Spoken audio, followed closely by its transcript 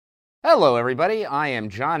Hello, everybody. I am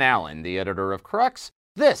John Allen, the editor of Crux.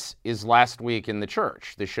 This is Last Week in the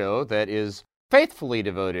Church, the show that is faithfully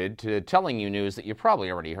devoted to telling you news that you probably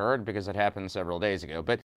already heard because it happened several days ago.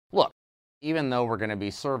 But look, even though we're going to be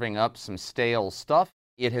serving up some stale stuff,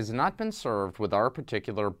 it has not been served with our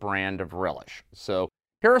particular brand of relish. So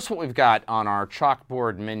here's what we've got on our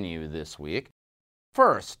chalkboard menu this week.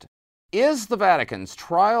 First, is the Vatican's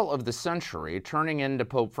trial of the century turning into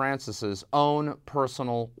Pope Francis's own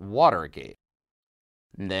personal Watergate?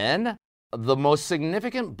 Then, the most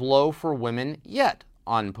significant blow for women yet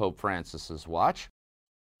on Pope Francis's watch.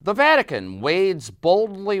 The Vatican wades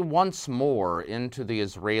boldly once more into the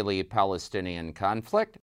Israeli-Palestinian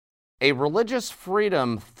conflict. A religious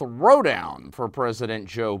freedom throwdown for President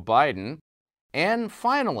Joe Biden. And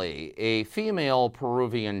finally, a female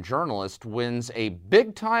Peruvian journalist wins a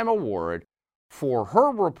big-time award for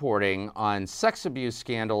her reporting on sex abuse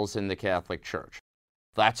scandals in the Catholic Church.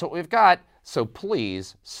 That's what we've got, so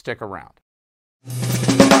please stick around.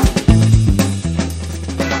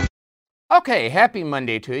 Okay, happy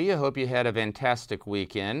Monday to you. Hope you had a fantastic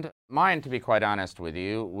weekend. Mine, to be quite honest with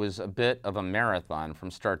you, was a bit of a marathon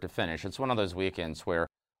from start to finish. It's one of those weekends where,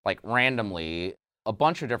 randomly, a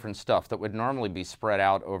bunch of different stuff that would normally be spread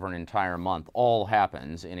out over an entire month all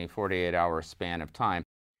happens in a 48-hour span of time.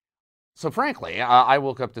 So frankly, I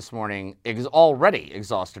woke up this morning already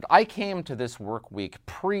exhausted. I came to this work week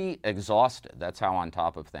pre-exhausted. That's how on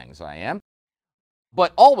top of things I am.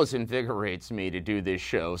 But always invigorates me to do this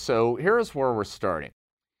show. So here's where we're starting.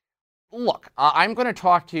 Look, I'm going to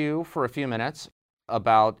talk to you for a few minutes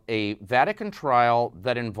about a Vatican trial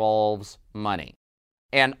that involves money.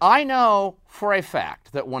 And I know for a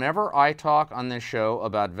fact that whenever I talk on this show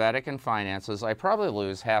about Vatican finances, I probably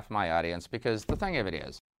lose half my audience because the thing of it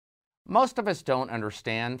is, most of us don't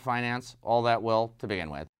understand finance all that well to begin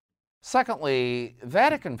with. Secondly,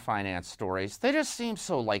 Vatican finance stories, they just seem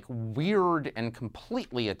so weird and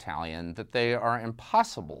completely Italian that they are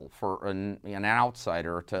impossible for an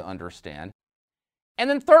outsider to understand. And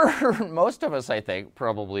then third, most of us, I think,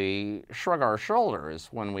 probably shrug our shoulders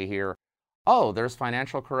when we hear, oh, there's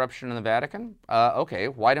financial corruption in the Vatican? Okay,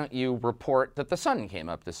 why don't you report that the sun came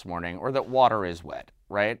up this morning or that water is wet,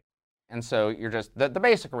 right? And so you're just, the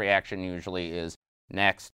basic reaction usually is,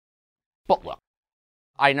 next. But look,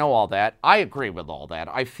 I know all that. I agree with all that.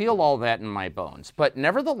 I feel all that in my bones. But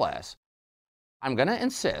nevertheless, I'm going to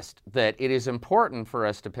insist that it is important for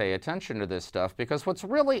us to pay attention to this stuff because what's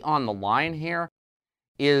really on the line here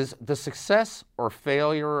is the success or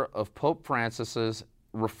failure of Pope Francis's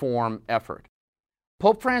reform effort.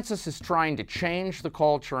 Pope Francis is trying to change the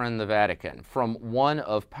culture in the Vatican from one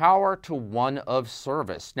of power to one of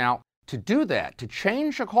service. Now, to do that, to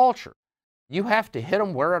change a culture, you have to hit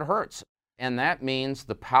them where it hurts, and that means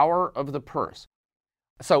the power of the purse.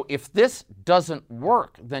 So if this doesn't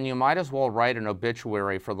work, then you might as well write an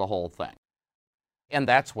obituary for the whole thing. And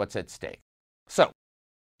that's what's at stake. So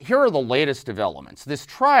here are the latest developments. This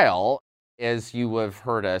trial, as you have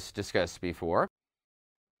heard us discuss before,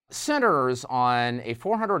 centers on a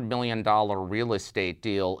 $400 million real estate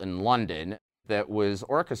deal in London that was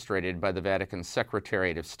orchestrated by the Vatican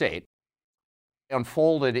Secretariat of State,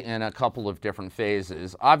 unfolded in a couple of different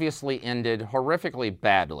phases, obviously ended horrifically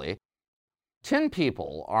badly. 10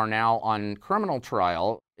 people are now on criminal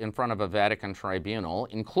trial in front of a Vatican tribunal,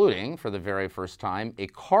 including, for the very first time, a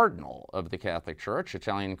cardinal of the Catholic Church,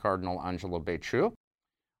 Italian Cardinal Angelo Becciu,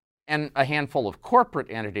 and a handful of corporate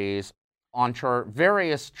entities on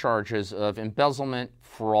various charges of embezzlement,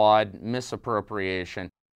 fraud, misappropriation,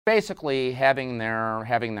 basically having their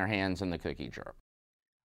hands in the cookie jar.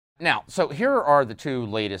 Now, so here are the two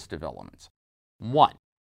latest developments. One,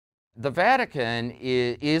 the Vatican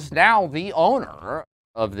is now the owner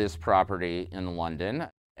of this property in London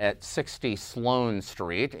at 60 Sloane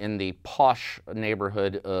Street in the posh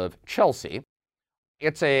neighborhood of Chelsea.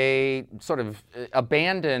 It's a sort of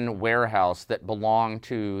abandoned warehouse that belonged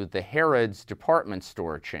to the Harrods department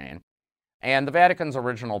store chain. And the Vatican's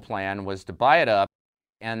original plan was to buy it up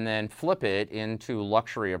and then flip it into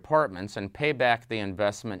luxury apartments and pay back the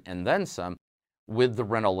investment and then some with the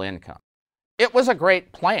rental income. It was a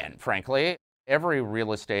great plan, frankly. Every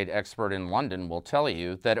real estate expert in London will tell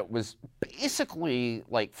you that it was basically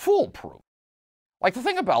foolproof. The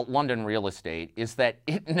thing about London real estate is that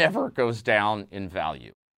it never goes down in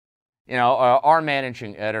value. You know, our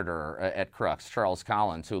managing editor at Crux, Charles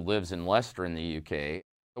Collins, who lives in Leicester in the UK,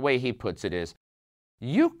 the way he puts it is,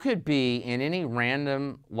 you could be in any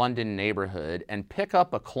random London neighborhood and pick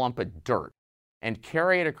up a clump of dirt and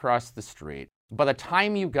carry it across the street. By the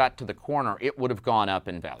time you got to the corner, it would have gone up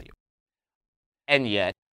in value. And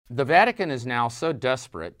yet, The Vatican is now so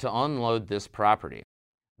desperate to unload this property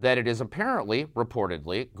that it is apparently,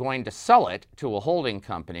 reportedly, going to sell it to a holding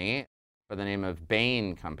company by the name of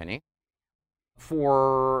Bain Company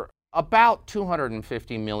for about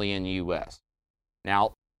 $250 million US.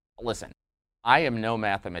 Now, listen, I am no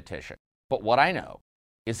mathematician, but what I know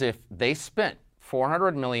is if they spent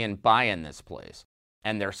 $400 million buying this place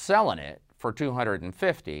and they're selling it for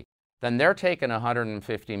 $250, then they're taking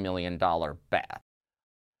 $150 million bath.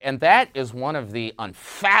 And that is one of the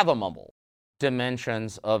unfathomable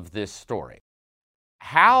dimensions of this story.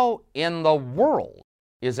 How in the world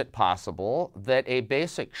is it possible that a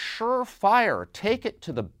basic surefire, take it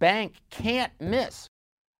to the bank, can't miss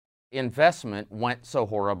investment went so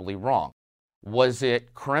horribly wrong? Was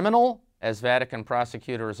it criminal, as Vatican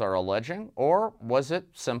prosecutors are alleging, or was it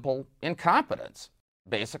simple incompetence?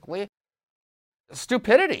 Basically,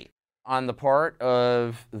 stupidity on the part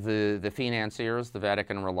of the financiers the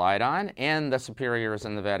Vatican relied on and the superiors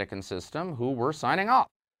in the Vatican system who were signing off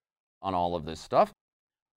on all of this stuff.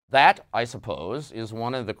 That, I suppose, is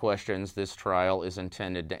one of the questions this trial is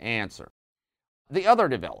intended to answer. The other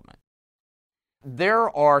development. There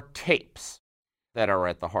are tapes that are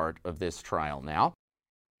at the heart of this trial now.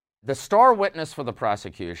 The star witness for the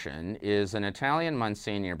prosecution is an Italian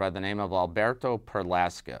Monsignor by the name of Alberto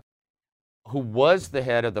Perlasca, who was the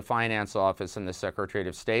head of the finance office in the Secretary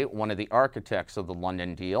of State, one of the architects of the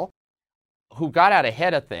London deal, who got out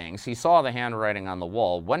ahead of things. He saw the handwriting on the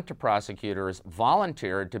wall, went to prosecutors,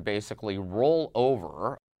 volunteered to basically roll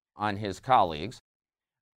over on his colleagues.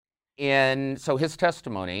 And so his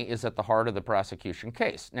testimony is at the heart of the prosecution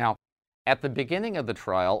case. Now, at the beginning of the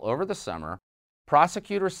trial over the summer,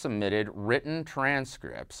 prosecutors submitted written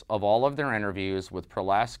transcripts of all of their interviews with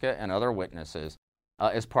Perlasca and other witnesses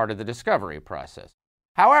as part of the discovery process.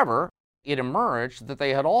 However, it emerged that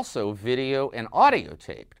they had also video and audio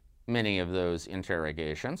taped many of those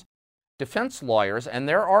interrogations. Defense lawyers, and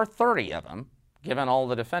there are 30 of them, given all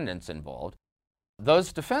the defendants involved,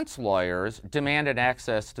 those defense lawyers demanded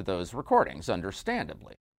access to those recordings,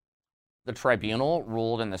 understandably. The tribunal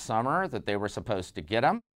ruled in the summer that they were supposed to get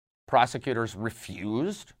them. Prosecutors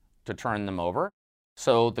refused to turn them over.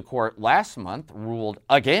 So the court last month ruled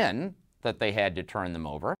again that they had to turn them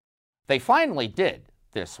over. They finally did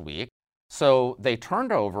this week. So they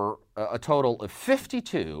turned over a total of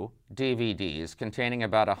 52 DVDs containing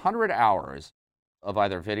about 100 hours of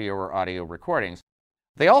either video or audio recordings.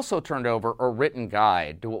 They also turned over a written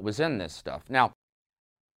guide to what was in this stuff. Now,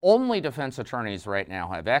 only defense attorneys right now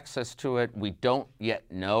have access to it. We don't yet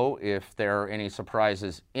know if there are any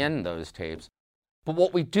surprises in those tapes. But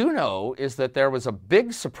what we do know is that there was a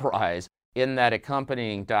big surprise in that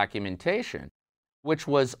accompanying documentation, which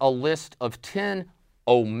was a list of 10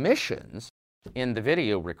 omissions in the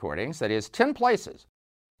video recordings. That is, 10 places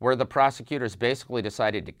where the prosecutors basically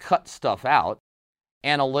decided to cut stuff out,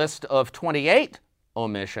 and a list of 28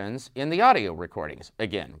 omissions in the audio recordings,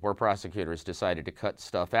 again, where prosecutors decided to cut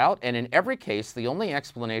stuff out. And in every case, the only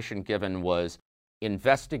explanation given was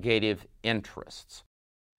investigative interests.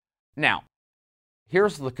 Now,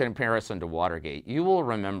 here's the comparison to Watergate. You will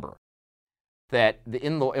remember that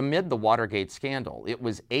amid the Watergate scandal, it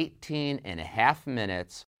was 18 and a half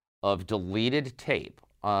minutes of deleted tape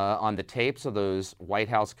on the tapes of those White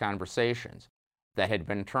House conversations that had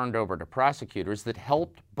been turned over to prosecutors that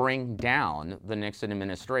helped bring down the Nixon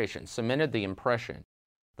administration, cemented the impression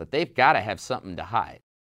that they've got to have something to hide.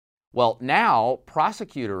 Well, now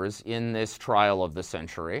prosecutors in this trial of the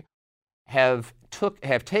century have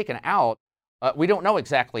taken out, we don't know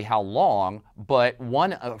exactly how long, but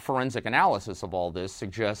one forensic analysis of all this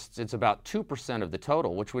suggests it's about 2% of the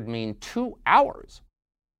total, which would mean 2 hours.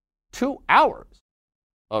 2 hours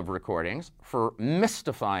of recordings for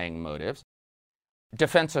mystifying motives.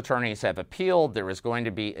 Defense attorneys have appealed. There is going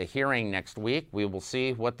to be a hearing next week. We will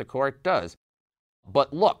see what the court does.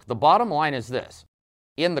 But look, the bottom line is this.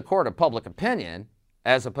 In the court of public opinion,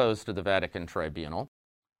 as opposed to the Vatican Tribunal,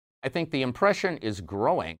 I think the impression is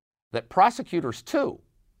growing that prosecutors, too,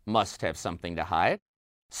 must have something to hide.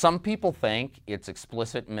 Some people think it's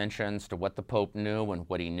explicit mentions to what the Pope knew and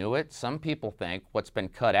what he knew it. Some people think what's been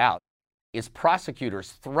cut out is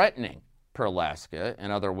prosecutors threatening Perlasca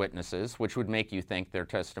and other witnesses, which would make you think their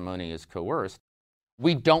testimony is coerced.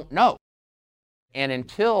 We don't know. And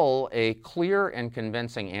until a clear and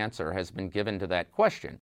convincing answer has been given to that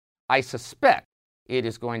question, I suspect it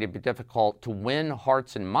is going to be difficult to win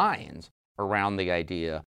hearts and minds around the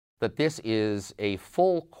idea that this is a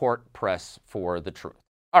full court press for the truth.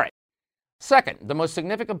 All right. Second, the most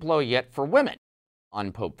significant blow yet for women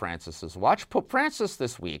on Pope Francis's watch. Pope Francis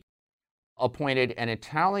this week appointed an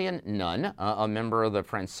Italian nun, a member of the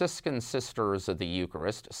Franciscan Sisters of the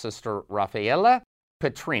Eucharist, Sister Raffaella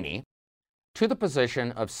Petrini, to the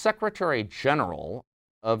position of Secretary General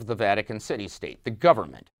of the Vatican City State, the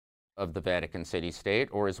government of the Vatican City State,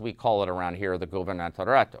 or as we call it around here, the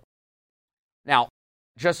Governatorato. Now,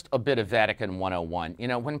 just a bit of Vatican 101. You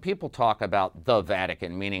know, when people talk about the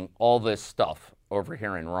Vatican, meaning all this stuff over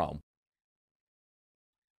here in Rome,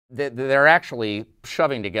 they're actually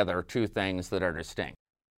shoving together two things that are distinct.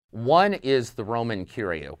 One is the Roman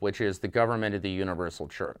Curia, which is the government of the Universal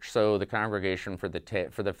Church, so the congregation for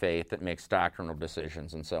the faith that makes doctrinal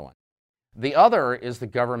decisions and so on. The other is the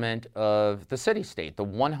government of the city-state, the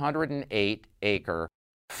 108-acre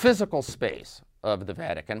physical space of the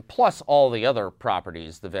Vatican, plus all the other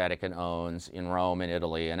properties the Vatican owns in Rome and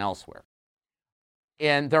Italy and elsewhere.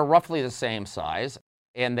 And they're roughly the same size,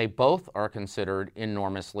 and they both are considered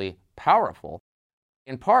enormously powerful,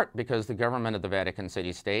 in part because the government of the Vatican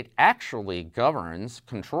City-State actually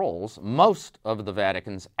controls most of the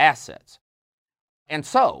Vatican's assets. And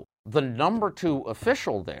so, the number 2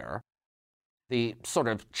 official there, the sort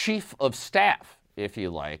of chief of staff, if you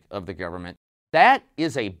like, of the government, that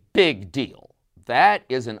is a big deal. That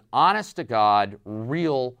is an honest-to-God,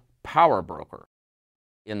 real power broker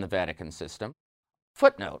in the Vatican system.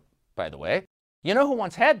 Footnote, by the way, you know who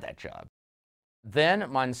once had that job? Then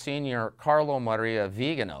Monsignor Carlo Maria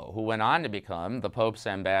Vigano, who went on to become the Pope's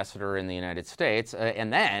ambassador in the United States,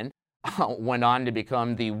 and then went on to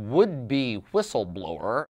become the would-be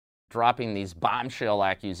whistleblower, dropping these bombshell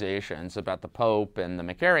accusations about the Pope and the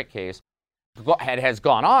McCarrick case, has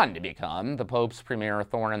gone on to become the Pope's premier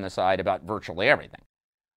thorn in the side about virtually everything.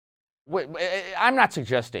 I'm not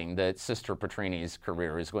suggesting that Sister Petrini's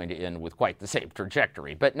career is going to end with quite the same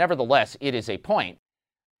trajectory, but nevertheless, it is a point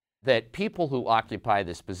that people who occupy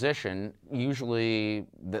this position, usually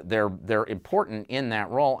they're important in that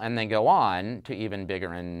role, and they go on to even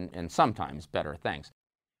bigger and sometimes better things.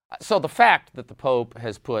 So the fact that the Pope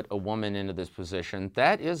has put a woman into this position,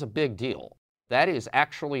 that is a big deal. That is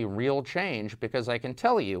actually real change, because I can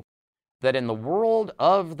tell you that in the world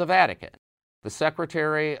of the Vatican, the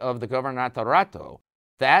Secretary of the Governatorato,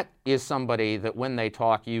 that is somebody that when they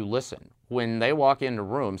talk, you listen. When they walk into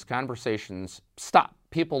rooms, conversations stop.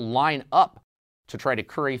 People line up to try to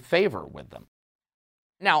curry favor with them.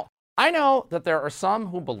 Now, I know that there are some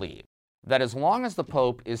who believe that as long as the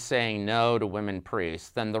Pope is saying no to women priests,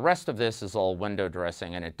 then the rest of this is all window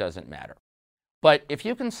dressing and it doesn't matter. But if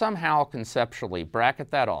you can somehow conceptually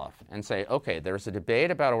bracket that off and say, okay, there's a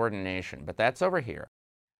debate about ordination, but that's over here.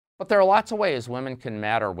 But there are lots of ways women can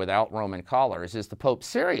matter without Roman collars. Is the Pope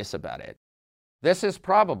serious about it? This is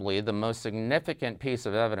probably the most significant piece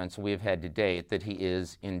of evidence we've had to date that he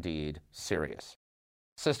is indeed serious.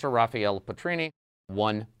 Sister Raffaella Petrini,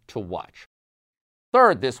 one to watch.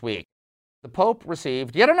 Third, this week, the Pope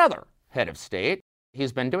received yet another head of state.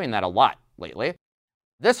 He's been doing that a lot lately.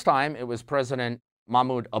 This time, it was President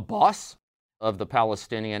Mahmoud Abbas of the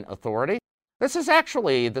Palestinian Authority. This is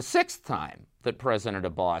actually the 6th time that President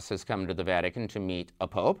Abbas has come to the Vatican to meet a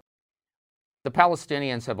pope. The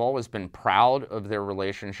Palestinians have always been proud of their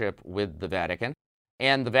relationship with the Vatican,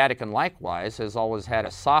 and the Vatican likewise has always had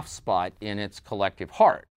a soft spot in its collective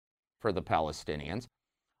heart for the Palestinians.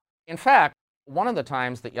 In fact, one of the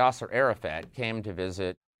times that Yasser Arafat came to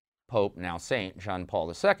visit Pope, now Saint John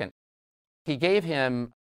Paul II, he gave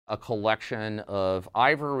him a collection of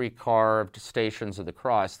ivory-carved Stations of the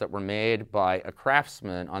Cross that were made by a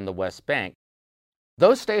craftsman on the West Bank.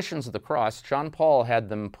 Those Stations of the Cross, John Paul had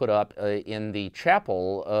them put up in the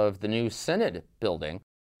chapel of the new Synod building.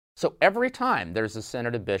 So every time there's a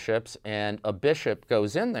Synod of Bishops and a bishop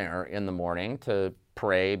goes in there in the morning to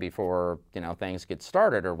pray before, things get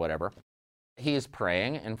started or whatever, he's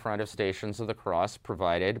praying in front of Stations of the Cross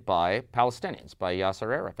provided by Palestinians, by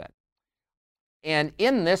Yasser Arafat. And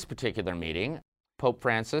in this particular meeting, Pope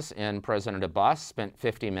Francis and President Abbas spent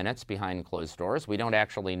 50 minutes behind closed doors. We don't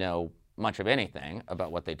actually know much of anything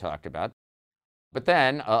about what they talked about. But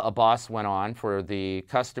then Abbas went on for the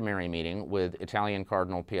customary meeting with Italian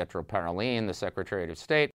Cardinal Pietro Parolin, the Secretary of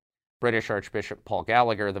State, British Archbishop Paul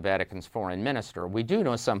Gallagher, the Vatican's foreign minister. We do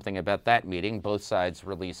know something about that meeting. Both sides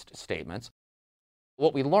released statements.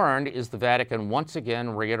 What we learned is the Vatican once again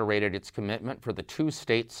reiterated its commitment for the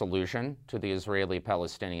two-state solution to the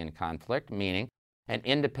Israeli-Palestinian conflict, meaning an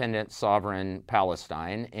independent, sovereign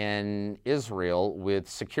Palestine and Israel with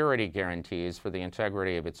security guarantees for the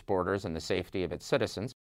integrity of its borders and the safety of its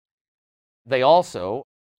citizens. They also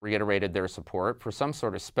reiterated their support for some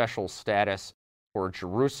sort of special status for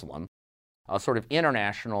Jerusalem, a sort of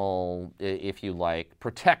international, if you like,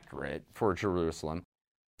 protectorate for Jerusalem,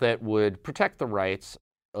 that would protect the rights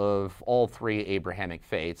of all three Abrahamic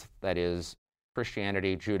faiths, that is,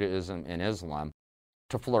 Christianity, Judaism, and Islam,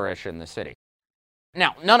 to flourish in the city.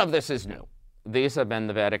 Now, none of this is new. These have been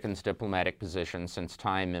the Vatican's diplomatic position since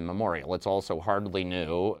time immemorial. It's also hardly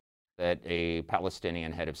new that a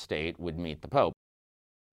Palestinian head of state would meet the Pope.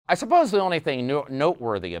 I suppose the only thing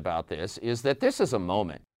noteworthy about this is that this is a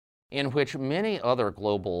moment in which many other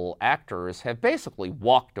global actors have basically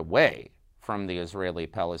walked away from the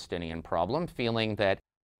Israeli-Palestinian problem, feeling that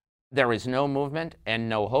there is no movement and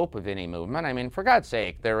no hope of any movement. I mean, for God's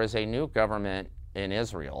sake, there is a new government in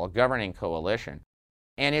Israel, a governing coalition,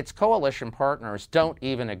 and its coalition partners don't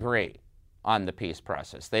even agree on the peace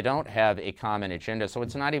process. They don't have a common agenda, so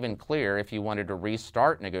it's not even clear, if you wanted to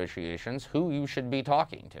restart negotiations, who you should be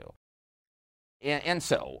talking to. And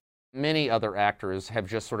so many other actors have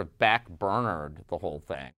just sort of backburnered the whole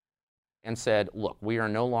thing and said, look, we are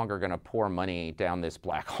no longer going to pour money down this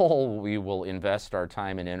black hole. We will invest our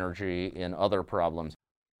time and energy in other problems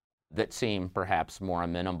that seem perhaps more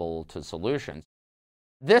amenable to solutions.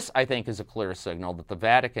 This, I think, is a clear signal that the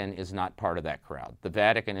Vatican is not part of that crowd. The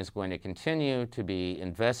Vatican is going to continue to be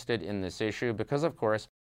invested in this issue because, of course,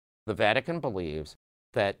 the Vatican believes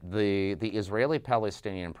that the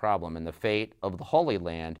Israeli-Palestinian problem and the fate of the Holy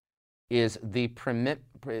Land is the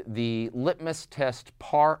litmus test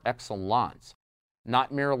par excellence,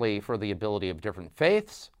 not merely for the ability of different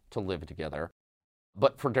faiths to live together,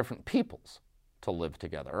 but for different peoples to live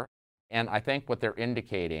together. And I think what they're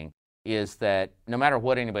indicating is that no matter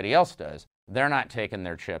what anybody else does, they're not taking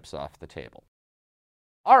their chips off the table.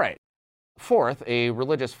 All right. Fourth, a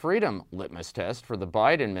religious freedom litmus test for the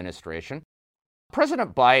Biden administration.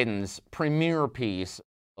 President Biden's premier piece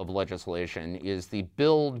of legislation is the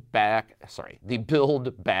Build Back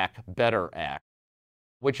Better Act,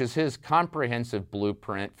 which is his comprehensive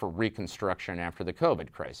blueprint for reconstruction after the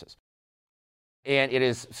COVID crisis. And it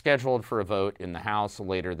is scheduled for a vote in the House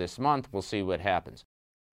later this month. We'll see what happens.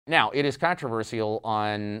 Now, it is controversial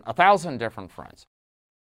on 1,000 different fronts,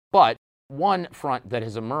 but one front that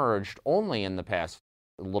has emerged only in the past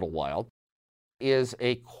little while is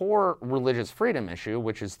a core religious freedom issue,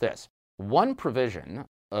 which is this. One provision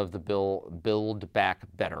of the Build Back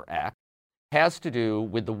Better Act has to do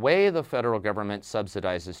with the way the federal government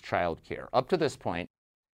subsidizes child care. Up to this point,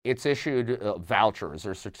 it's issued vouchers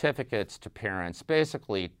or certificates to parents,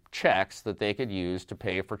 basically checks that they could use to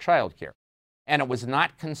pay for child care. And it was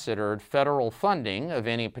not considered federal funding of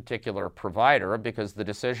any particular provider because the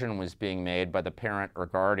decision was being made by the parent or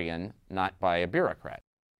guardian, not by a bureaucrat.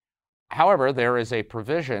 However, there is a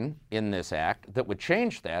provision in this act that would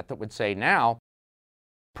change that would say now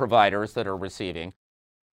providers that are receiving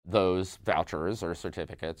those vouchers or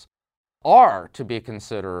certificates are to be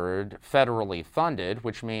considered federally funded,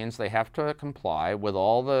 which means they have to comply with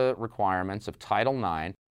all the requirements of Title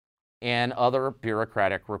IX and other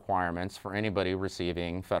bureaucratic requirements for anybody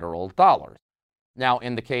receiving federal dollars. Now,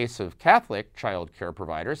 in the case of Catholic child care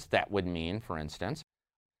providers, that would mean, for instance,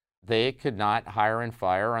 they could not hire and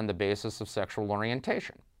fire on the basis of sexual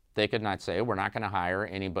orientation. They could not say, we're not going to hire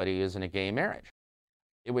anybody who's in a gay marriage.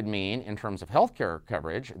 It would mean, in terms of health care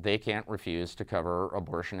coverage, they can't refuse to cover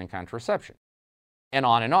abortion and contraception, and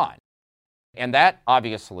on and on. And that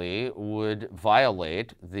obviously would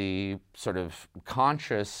violate the sort of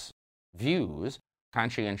conscientious views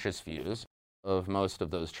of most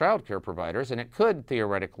of those child care providers, and it could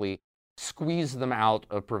theoretically squeeze them out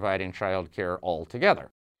of providing child care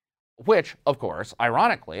altogether, which, of course,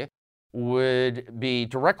 ironically, would be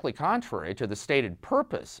directly contrary to the stated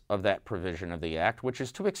purpose of that provision of the Act, which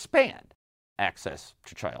is to expand access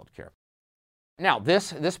to child care. Now,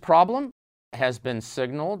 this problem has been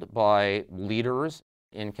signaled by leaders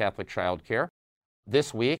in Catholic child care.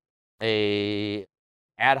 This week, an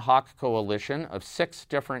ad hoc coalition of 6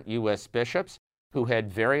 different U.S. bishops who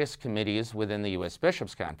had various committees within the U.S.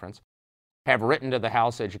 Bishops' Conference have written to the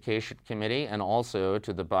House Education Committee and also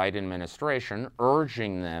to the Biden administration,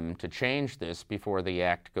 urging them to change this before the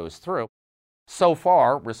act goes through. So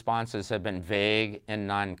far, responses have been vague and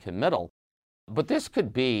non-committal, but this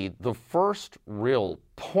could be the first real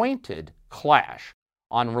pointed clash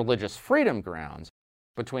on religious freedom grounds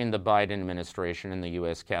between the Biden administration and the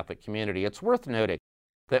U.S. Catholic community. It's worth noting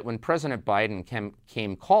that when President Biden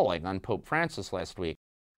came calling on Pope Francis last week,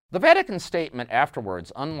 the Vatican statement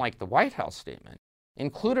afterwards, unlike the White House statement,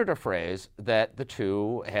 included a phrase that the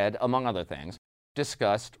two had, among other things,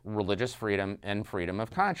 discussed religious freedom and freedom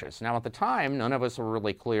of conscience. Now, at the time, none of us were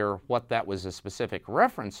really clear what that was a specific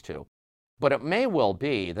reference to, but it may well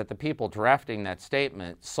be that the people drafting that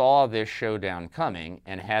statement saw this showdown coming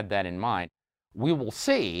and had that in mind. We will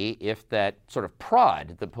see if that sort of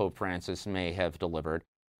prod that Pope Francis may have delivered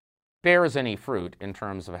bears any fruit in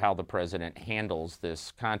terms of how the president handles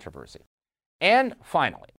this controversy. And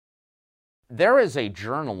finally, there is a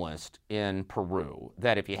journalist in Peru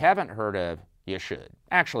that if you haven't heard of, you should.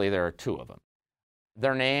 Actually, there are two of them.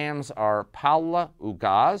 Their names are Paula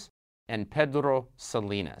Ugaz and Pedro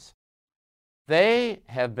Salinas. They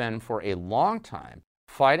have been for a long time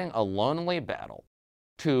fighting a lonely battle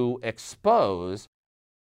to expose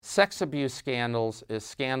sex abuse scandals,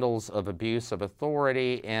 scandals of abuse of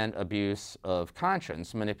authority and abuse of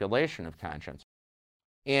conscience, manipulation of conscience,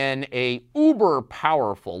 in a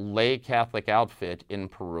uber-powerful lay Catholic outfit in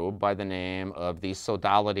Peru by the name of the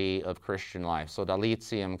Sodality of Christian Life,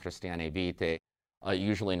 Sodalitium Christianae Vitae,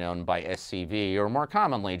 usually known by SCV, or more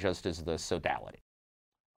commonly just as the Sodality.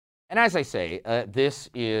 And as I say,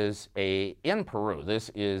 in Peru,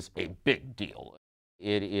 this is a big deal.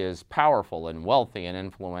 It is powerful and wealthy and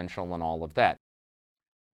influential and all of that.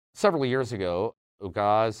 Several years ago,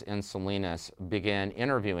 Ugaz and Salinas began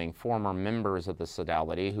interviewing former members of the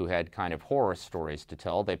Sodality who had kind of horror stories to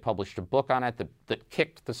tell. They published a book on it that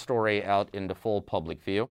kicked the story out into full public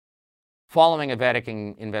view. Following a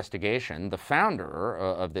Vatican investigation, the founder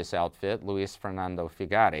of this outfit, Luis Fernando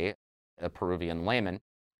Figari, a Peruvian layman,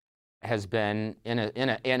 has been,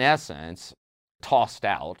 in essence, tossed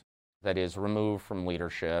out, that is, removed from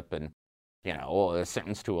leadership and,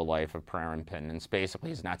 sentenced to a life of prayer and penance. Basically,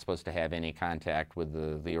 he's not supposed to have any contact with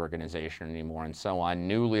the organization anymore and so on.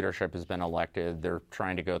 New leadership has been elected. They're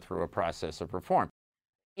trying to go through a process of reform.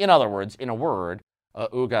 In other words, in a word,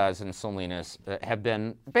 Ugaz and Salinas have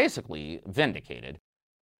been basically vindicated.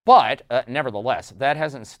 But nevertheless, that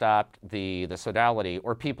hasn't stopped the Sodality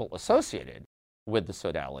or people associated with the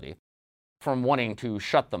Sodality from wanting to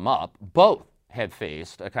shut them up. Both have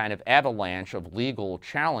faced a kind of avalanche of legal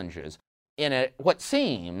challenges in what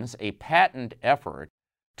seems a patent effort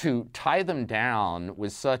to tie them down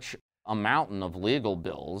with such a mountain of legal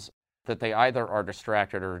bills that they either are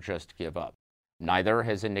distracted or just give up. Neither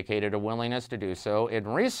has indicated a willingness to do so,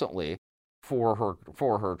 and recently, for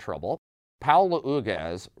her trouble, Paula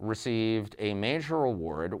Ugaz received a major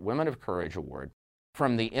award, Women of Courage Award,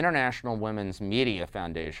 from the International Women's Media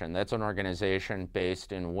Foundation. That's an organization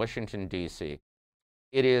based in Washington, D.C.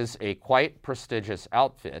 It is a quite prestigious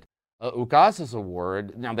outfit. Ugaz's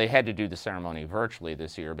award, now they had to do the ceremony virtually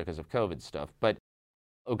this year because of COVID stuff, but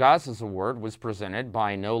Ugaz's award was presented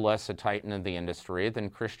by no less a titan of the industry than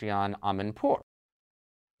Christian Amanpour.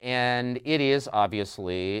 And it is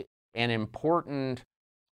obviously an important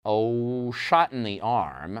shot in the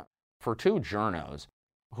arm for two journos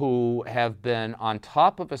who have been on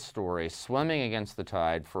top of a story, swimming against the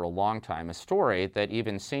tide for a long time, a story that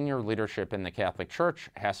even senior leadership in the Catholic Church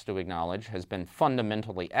has to acknowledge has been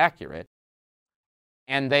fundamentally accurate,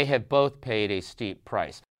 and they have both paid a steep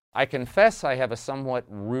price. I confess I have a somewhat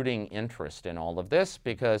rooting interest in all of this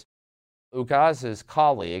because Ugaz's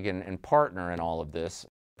colleague and partner in all of this,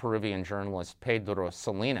 Peruvian journalist Pedro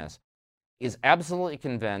Salinas, is absolutely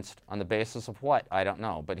convinced, on the basis of what, I don't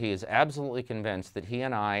know, but he is absolutely convinced that he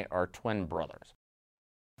and I are twin brothers.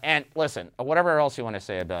 And listen, whatever else you want to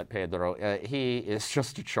say about Pedro, he is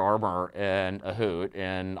just a charmer and a hoot,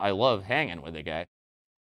 and I love hanging with the guy.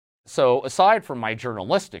 So aside from my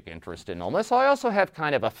journalistic interest in all this, I also have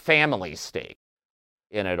kind of a family stake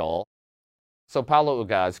in it all. So Paulo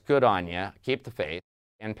Ugaz, good on you, keep the faith.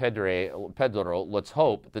 And Pedro, let's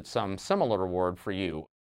hope that some similar reward for you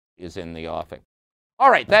is in the offing.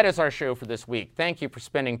 All right, that is our show for this week. Thank you for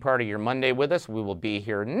spending part of your Monday with us. We will be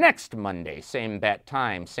here next Monday, same bat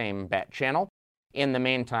time, same bat channel. In the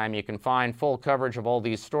meantime, you can find full coverage of all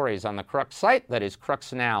these stories on the Crux site. That is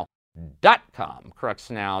cruxnow.com.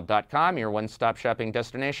 Cruxnow.com, your one-stop shopping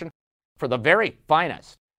destination for the very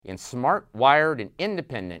finest in smart, wired, and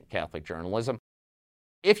independent Catholic journalism.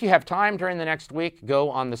 If you have time during the next week,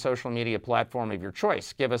 go on the social media platform of your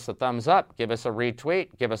choice. Give us a thumbs up, give us a retweet,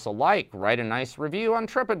 give us a like, write a nice review on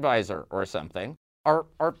TripAdvisor or something. Are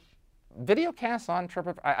video casts on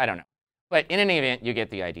TripAdvisor? I don't know. But in any event, you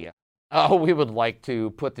get the idea. We would like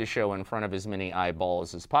to put the show in front of as many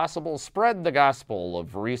eyeballs as possible. Spread the gospel of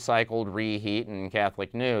recycled, reheat, and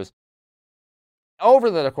Catholic news.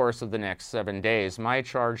 Over the course of the next 7 days, my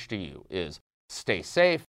charge to you is stay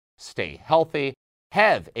safe, stay healthy,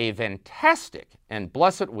 have a fantastic and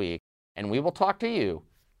blessed week, and we will talk to you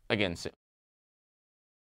again soon.